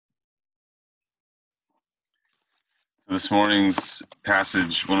This morning's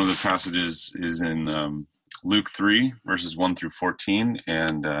passage, one of the passages is in Luke 3, verses 1 through 14,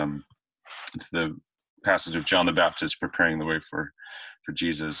 and it's the passage of John the Baptist preparing the way for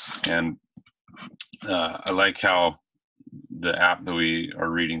Jesus. And I like how the app that we are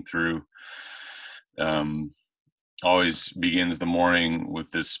reading through always begins the morning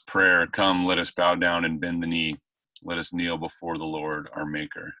with this prayer, "Come, let us bow down and bend the knee. Let us kneel before the Lord, our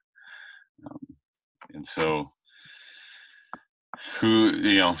Maker." And so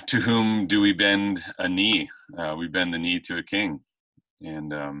to whom do we bend a knee? We bend the knee to a king.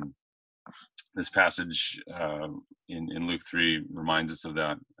 And this passage in Luke 3 reminds us of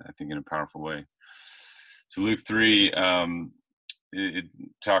that, I think, in a powerful way. So Luke 3, it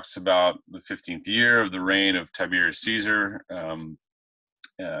talks about the 15th year of the reign of Tiberius Caesar.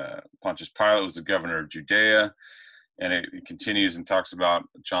 Pontius Pilate was the governor of Judea. And it continues and talks about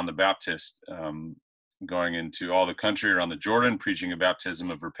John the Baptist going into all the country around the Jordan, preaching a baptism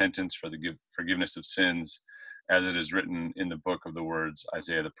of repentance for the forgiveness of sins, as it is written in the book of the words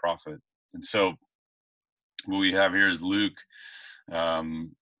Isaiah the prophet. And so what we have here is Luke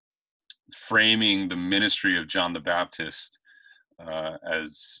framing the ministry of John the Baptist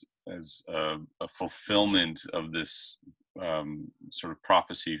as a fulfillment of this sort of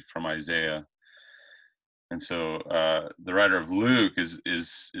prophecy from Isaiah. And so the writer of Luke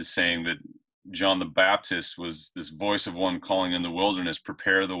is saying that John the Baptist was this voice of one calling in the wilderness,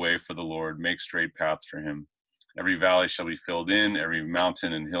 "Prepare the way for the Lord, make straight paths for him. Every valley shall be filled in, every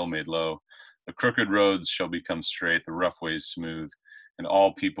mountain and hill made low. The crooked roads shall become straight, the rough ways smooth, and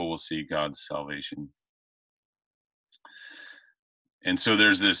all people will see God's salvation." And so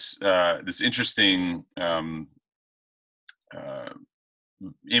there's this interesting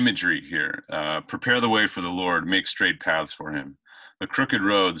imagery here. Prepare the way for the Lord, make straight paths for him. The crooked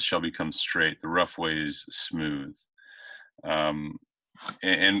roads shall become straight, the rough ways smooth. And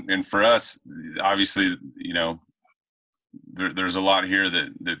for us, obviously, there's a lot here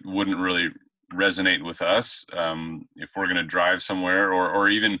that wouldn't really resonate with us if we're going to drive somewhere, or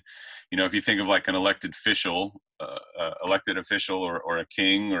even, if you think of like an elected official or a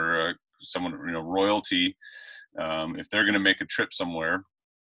king or someone, royalty, if they're going to make a trip somewhere,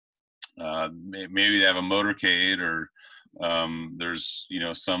 maybe they have a motorcade, or there's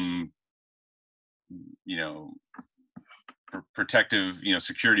some protective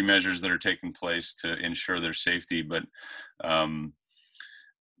security measures that are taking place to ensure their safety. But in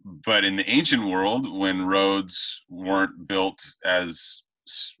the ancient world, when roads weren't built as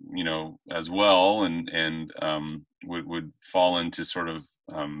well, and would fall into sort of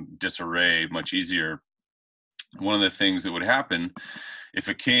disarray much easier, one of the things that would happen if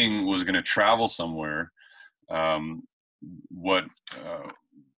a king was going to travel somewhere,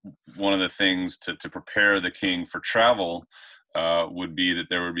 one of the things to prepare the king for travel would be that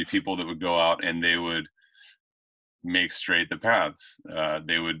there would be people that would go out and they would make straight the paths.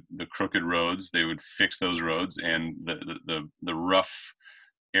 The crooked roads, they would fix those roads, and the rough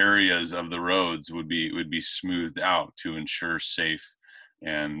areas of the roads would be smoothed out to ensure safe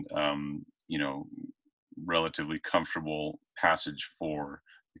and relatively comfortable passage for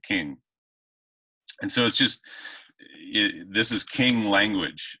the king. And so it's just this is king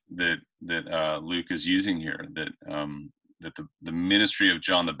language that Luke is using here, that the ministry of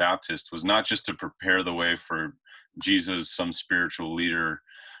John the Baptist was not just to prepare the way for Jesus, some spiritual leader,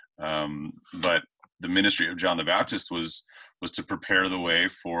 but the ministry of John the Baptist was to prepare the way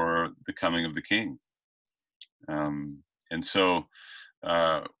for the coming of the king. And so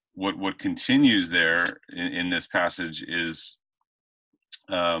what continues there in this passage is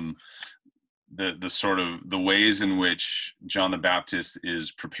the sort of the ways in which John the Baptist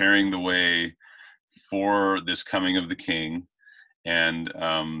is preparing the way for this coming of the king. And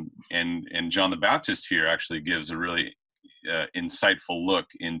John the Baptist here actually gives a really insightful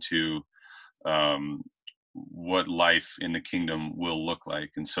look into what life in the kingdom will look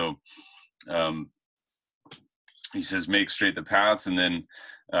like. And so he says, "Make straight the paths." And then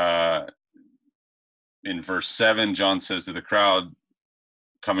in verse 7, John says to the crowd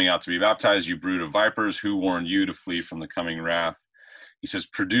coming out to be baptized, "You brood of vipers, who warned you to flee from the coming wrath?" He says,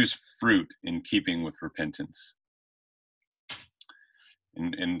 "Produce fruit in keeping with repentance."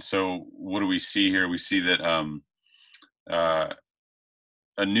 And so what do we see here? We see that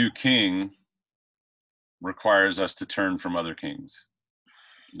a new king requires us to turn from other kings.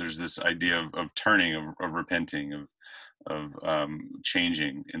 There's this idea of turning, of repenting, of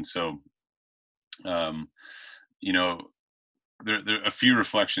changing. And so, there are a few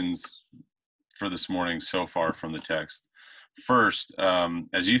reflections for this morning so far from the text. First,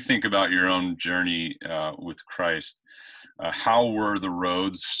 as you think about your own journey with Christ, how were the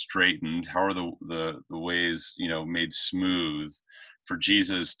roads straightened? How are the ways made smooth for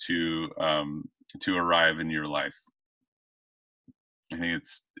Jesus to arrive in your life? I think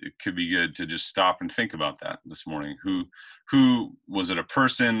it could be good to just stop and think about that this morning. Who was it? A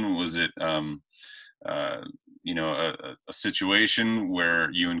person? Was it uh, a situation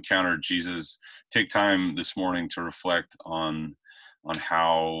where you encountered Jesus? Take time this morning to reflect on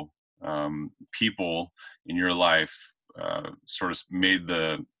how people in your life sort of made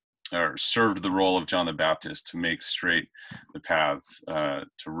the or served the role of John the Baptist to make straight the paths, to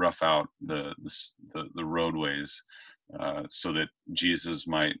rough out the roadways, so that Jesus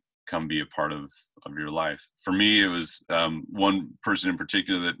might come be a part of your life. For me, it was one person in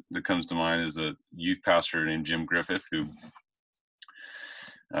particular that comes to mind is a youth pastor named Jim Griffith, who,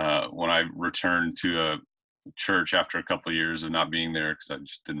 when I returned to a church after a couple of years of not being there because I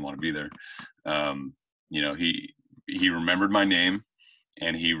just didn't want to be there, he remembered my name,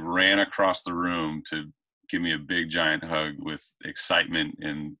 and he ran across the room to give me a big giant hug with excitement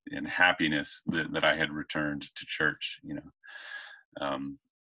and happiness that I had returned to church.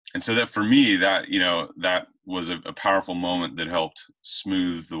 And so that for me, that was a powerful moment that helped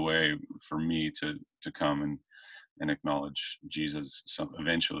smooth the way for me to come and acknowledge Jesus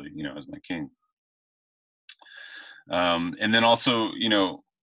eventually, as my King. And then also,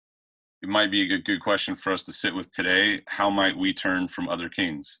 it might be a good question for us to sit with today. How might we turn from other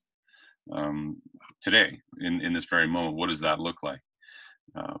kings today in this very moment? What does that look like?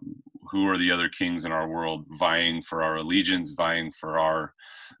 Who are the other kings in our world vying for our allegiance, vying for our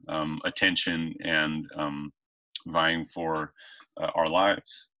attention, and vying for our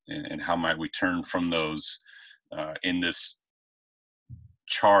lives? And how might we turn from those in this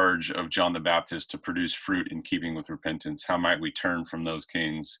charge of John the Baptist to produce fruit in keeping with repentance? How might we turn from those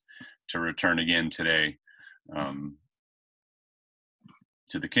kings to return again today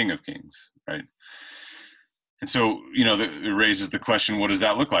to the King of Kings, right? And so, it raises the question, what does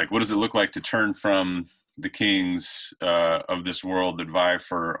that look like? What does it look like to turn from the kings of this world that vie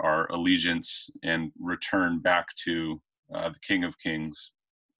for our allegiance and return back to the King of Kings?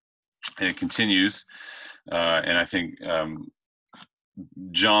 And it continues, and I think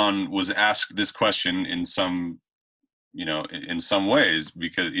John was asked this question in some ways,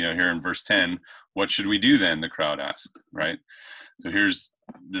 because here in verse 10, what should we do then? The crowd asked, right? So here's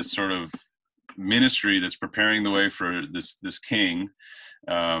this sort of ministry that's preparing the way for this king,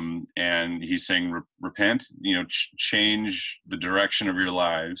 and he's saying, repent, change the direction of your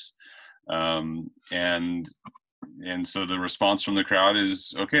lives, and so the response from the crowd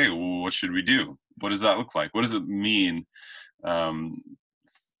is, okay, well, what should we do? What does that look like? What does it mean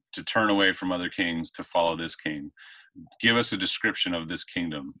to turn away from other kings to follow this king? Give us a description of this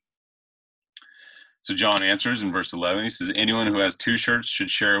kingdom. So John answers in verse 11. He says, anyone who has 2 shirts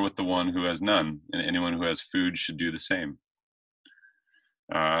should share with the one who has none, and anyone who has food should do the same.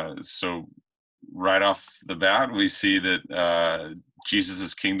 So right off the bat, we see that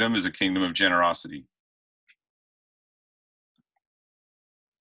Jesus' kingdom is a kingdom of generosity.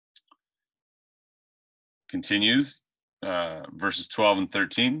 Continues, verses 12 and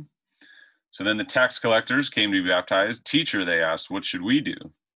 13. So then the tax collectors came to be baptized. Teacher, they asked, what should we do?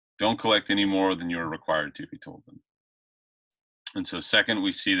 Don't collect any more than you're required to, he told them. And so second,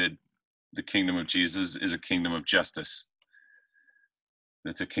 we see that the kingdom of Jesus is a kingdom of justice.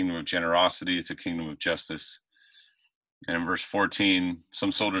 It's a kingdom of generosity. It's a kingdom of justice. And in verse 14,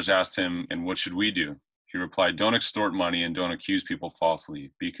 some soldiers asked him, and what should we do? He replied, don't extort money and don't accuse people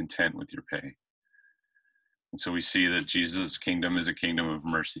falsely. Be content with your pay. And so we see that Jesus' kingdom is a kingdom of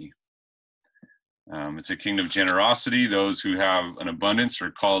mercy. It's a kingdom of generosity. Those who have an abundance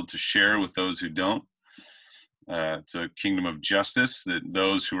are called to share with those who don't. It's a kingdom of justice, that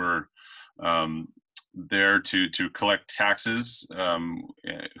those who are there to collect taxes,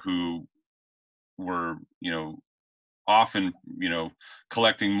 who were, often,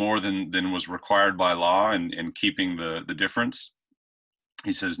 collecting more than was required by law and keeping the difference.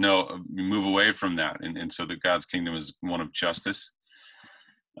 He says, no, move away from that. And so that God's kingdom is one of justice.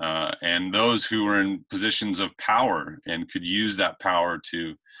 And those who were in positions of power and could use that power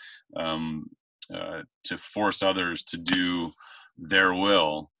to force others to do their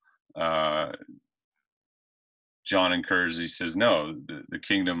will, John encourages, he says, no, the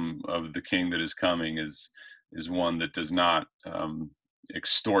kingdom of the king that is coming is one that does not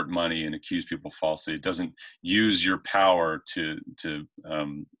extort money and accuse people falsely. It doesn't use your power to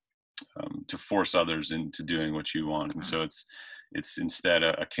force others into doing what you want. And so it's instead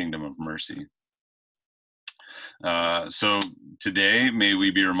a kingdom of mercy. So today, may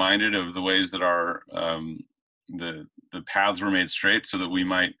we be reminded of the ways that our the paths were made straight, so that we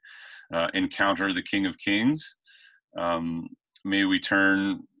might encounter the King of Kings. May we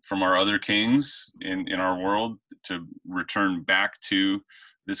turn from our other kings in our world to return back to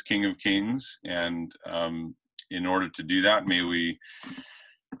this King of Kings. And in order to do that, may we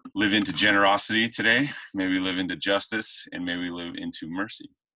live into generosity today. May we live into justice, and may we live into mercy.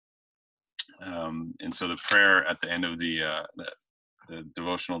 And so the prayer at the end of the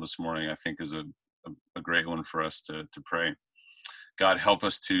devotional this morning, I think, is a great one for us to pray. God, help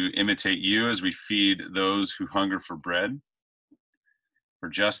us to imitate you as we feed those who hunger for bread, for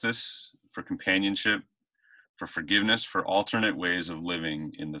justice, for companionship, for forgiveness, for alternate ways of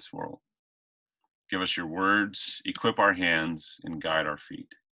living in this world. Give us your words, equip our hands, and guide our feet.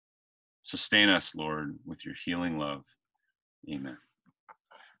 Sustain us, Lord, with your healing love. Amen.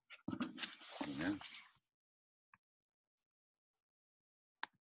 Amen.